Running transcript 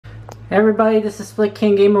Hey everybody, this is Split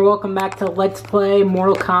King Gamer. Welcome back to Let's Play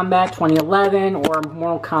Mortal Kombat 2011 or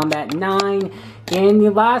Mortal Kombat 9. In the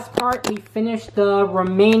last part, we finished the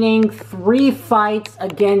remaining 3 fights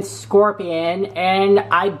against Scorpion, and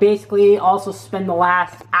I basically also spent the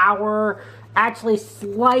last hour actually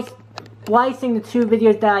splicing the 2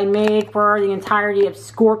 videos that I made for the entirety of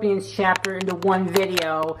Scorpion's chapter into one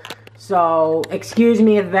video. So, excuse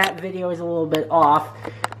me if that video is a little bit off.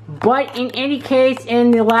 But in any case, in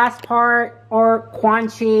the last part, Quan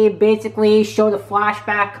Chi basically showed a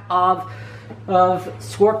flashback of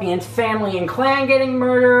Scorpion's family and clan getting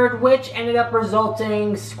murdered, which ended up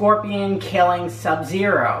resulting Scorpion killing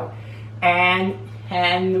Sub-Zero. And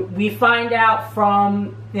we find out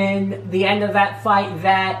from in the end of that fight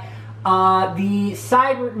that the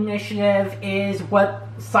Cyber Initiative is what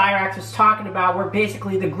Cyrax was talking about, where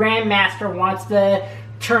basically the Grandmaster wants to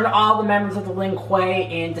turn all the members of the Lin Kuai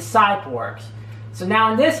into cyborgs. So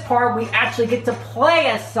now in this part, we actually get to play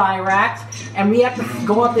as Cyrax, and we have to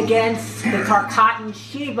go up against the Tarkatan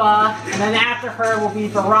Shiva, and then after her will be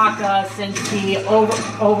Baraka, since he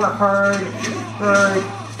overheard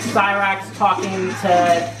Cyrax talking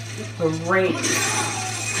to the Wraith.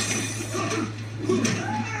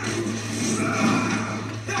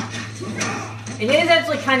 It is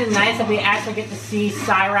actually kind of nice that we actually get to see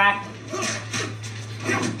Cyrax.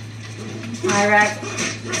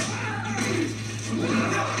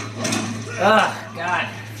 Ugh, God.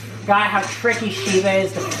 God, how tricky Shiva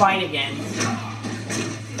is to fight against.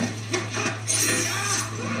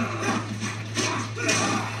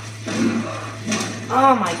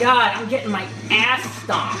 Oh my God, I'm getting my ass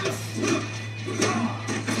stomped.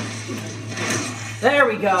 There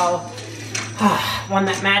we go. Won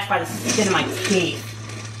that match by the skin of my teeth.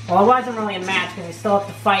 Well, it wasn't really a match because we still have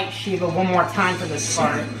to fight Shiva one more time for this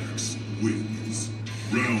part. Wins.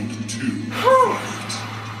 Round 2.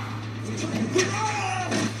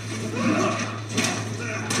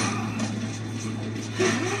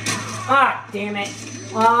 Ah, damn it.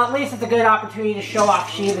 Well, at least it's a good opportunity to show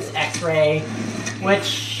off Shiva's X-Ray,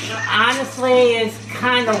 which honestly is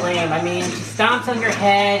kind of lame. I mean, she stomps on your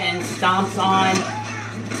head and stomps on...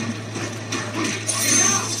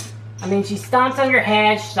 she stomps on your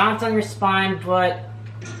head, stomps on your spine, but...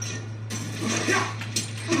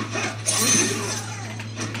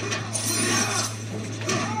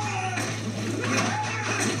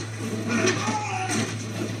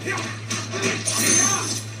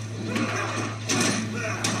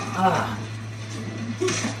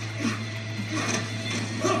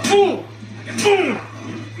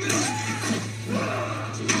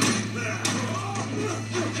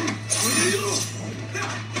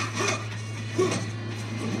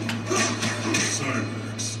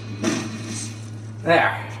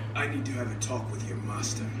 There. I need to have a talk with your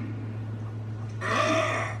master.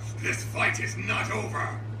 This fight is not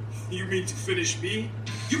over. You mean to finish me?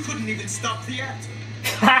 You couldn't even stop the act.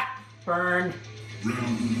 Ha! Burn.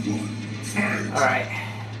 Round 1. Fight.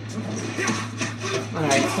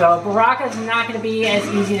 Alright, so Baraka's not going to be as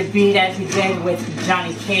easy to beat as we did with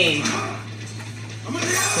Johnny Cage.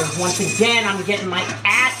 Because once again, I'm getting my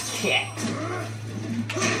ass kicked.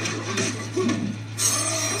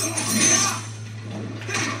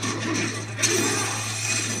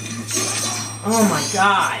 Oh my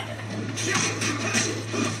God.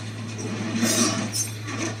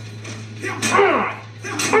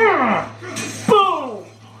 Boom!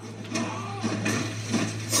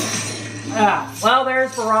 Well,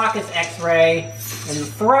 there's Baraka's X-ray in the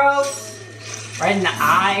throat, right in the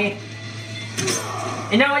eye.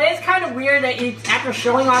 You know, it is kind of weird that after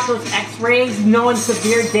showing off those X-rays, knowing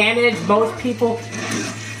severe damage, most people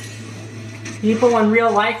in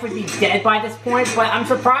real life would be dead by this point, but I'm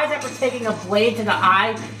surprised after taking a blade to the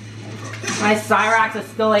eye, my Cyrax is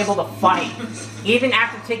still able to fight, even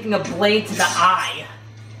after taking a blade to the eye.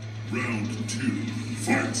 Round 2.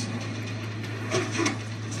 Fight.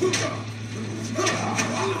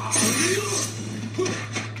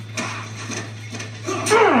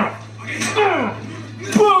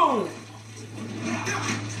 Boom!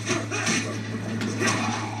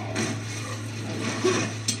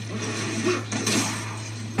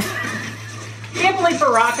 I can't believe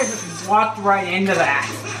Baraka just walked right into that.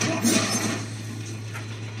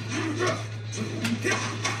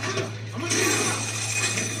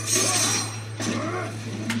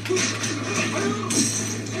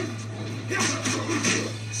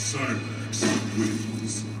 Cyrax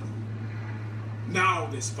wins. Now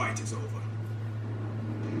this fight is over.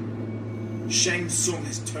 Shang Tsung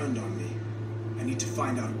has turned on me. I need to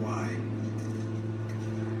find out why.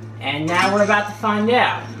 And now we're about to find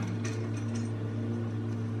out.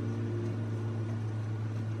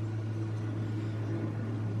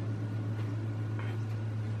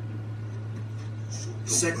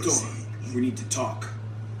 Sector, we need to talk.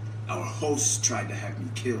 Our hosts tried to have me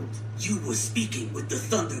killed. You were speaking with the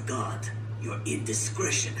Thunder God. Your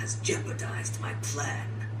indiscretion has jeopardized my plan.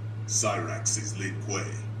 Cyrax is Lin Kuai.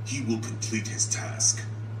 He will complete his task.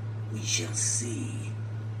 We shall see.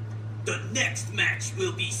 The next match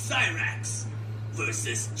will be Cyrax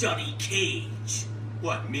versus Johnny Cage.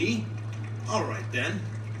 What, me? Alright then.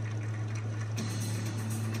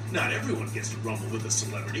 Not everyone gets to rumble with a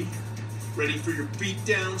celebrity. Ready for your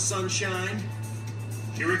beatdown, sunshine?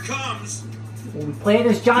 Here it comes! We played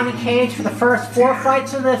as Johnny Cage for the first 4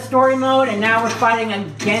 fights of the story mode, and now we're fighting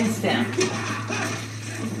against him.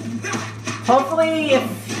 Hopefully, if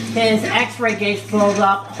his X-ray gauge fills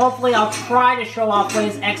up, hopefully I'll try to show off what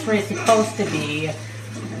his X-ray is supposed to be.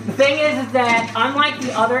 The thing is that, unlike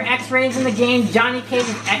the other X-rays in the game, Johnny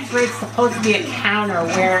Cage's X-ray is supposed to be a counter,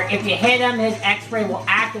 where if you hit him, his X-ray will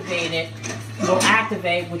activate,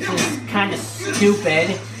 which is kind of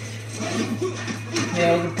stupid.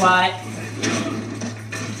 Yeah, but...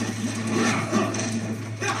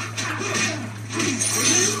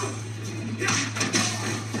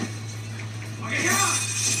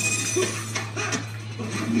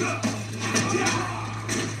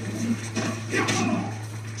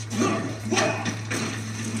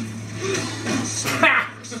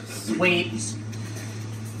 Sweet.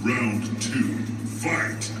 Round 2,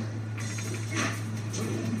 fight!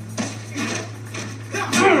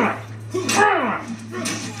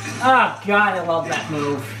 Oh god, I love that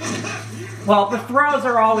move. Well, the throws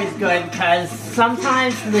are always good, because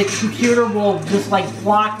sometimes the computer will just like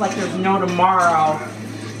block like there's no tomorrow.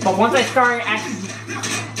 But once I start actually...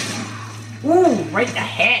 Ooh, right in the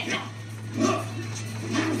head.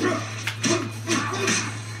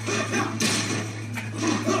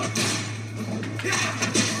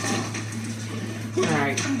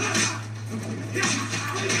 Alright.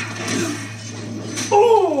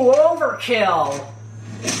 Ooh, overkill!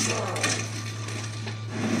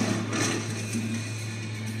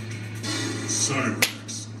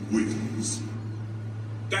 Cyrax wins.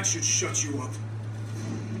 That should shut you up.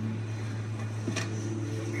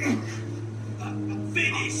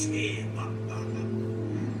 Finish him!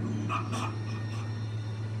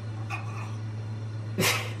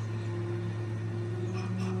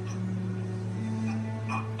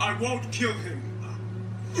 I won't kill him.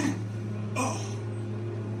 Oh.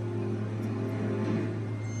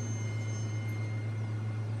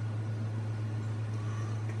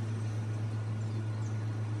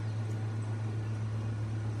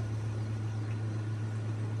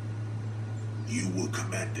 You were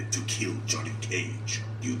commanded to kill Johnny Cage.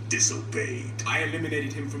 You disobeyed. I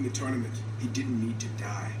eliminated him from the tournament. He didn't need to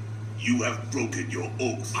die. You have broken your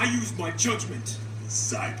oath. I used my judgment. The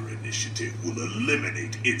Cyber Initiative will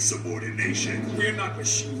eliminate insubordination. We're not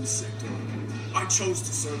machines, Sector. I chose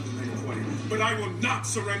to serve the Lin Kuai, but I will not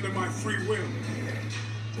surrender my free will.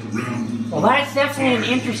 Round. Well, that's definitely an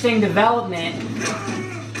interesting development.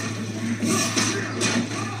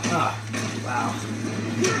 Oh, wow.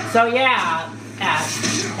 So yeah,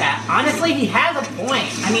 honestly, he has a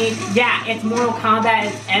point. I mean, yeah, it's Mortal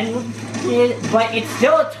Kombat, but it's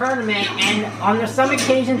still a tournament, and on some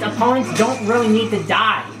occasions, opponents don't really need to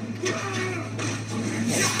die.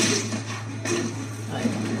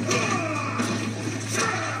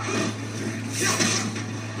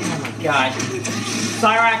 Oh my god.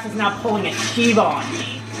 Cyrax is now pulling a Shiva on me.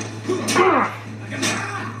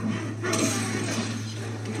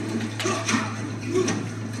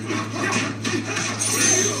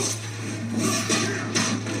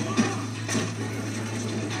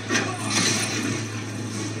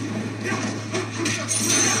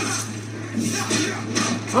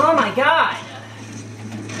 Oh my god!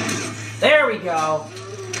 There we go.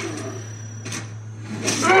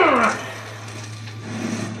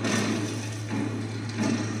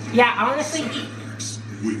 Yeah,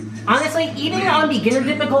 honestly, even on beginner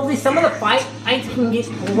difficulty, some of the fights can get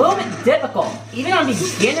a little bit difficult, even on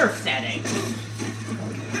beginner settings.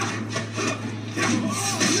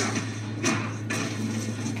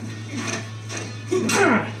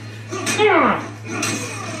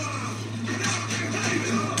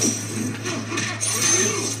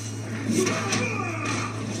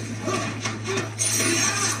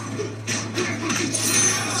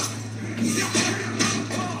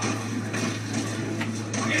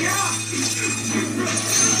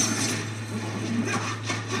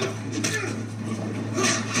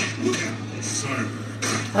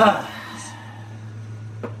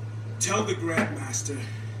 Tell the Grandmaster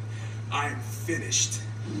I am finished.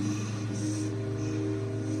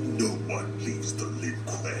 No one leaves the Lin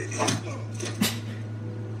Kuai.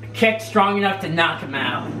 Kick strong enough to knock him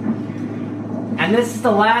out. And this is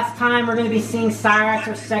the last time we're going to be seeing Cyrax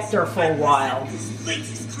or Sector for a while. This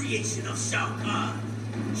latest creation of Shao Kahn.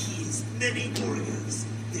 He is many warriors,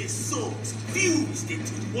 their souls fused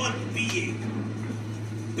into one being.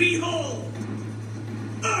 Behold,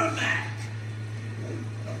 Ermac!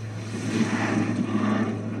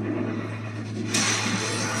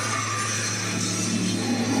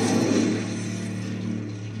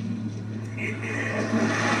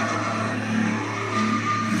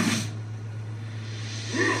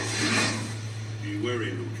 Be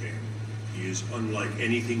wary, Liu Kang. He is unlike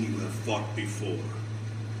anything you have fought before.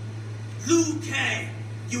 Liu Kang,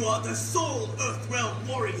 you are the sole Earthrealm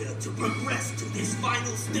warrior to progress to this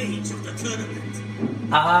final stage of the tournament.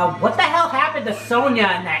 What the hell happened to Sonya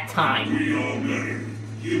in that time? We are many.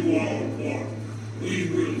 You are one. We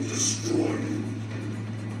will destroy you.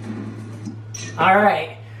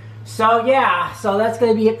 Alright. So yeah, so that's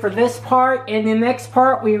going to be it for this part. In the next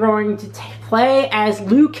part, we're going to play as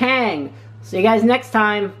Liu Kang. See you guys next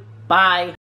time. Bye.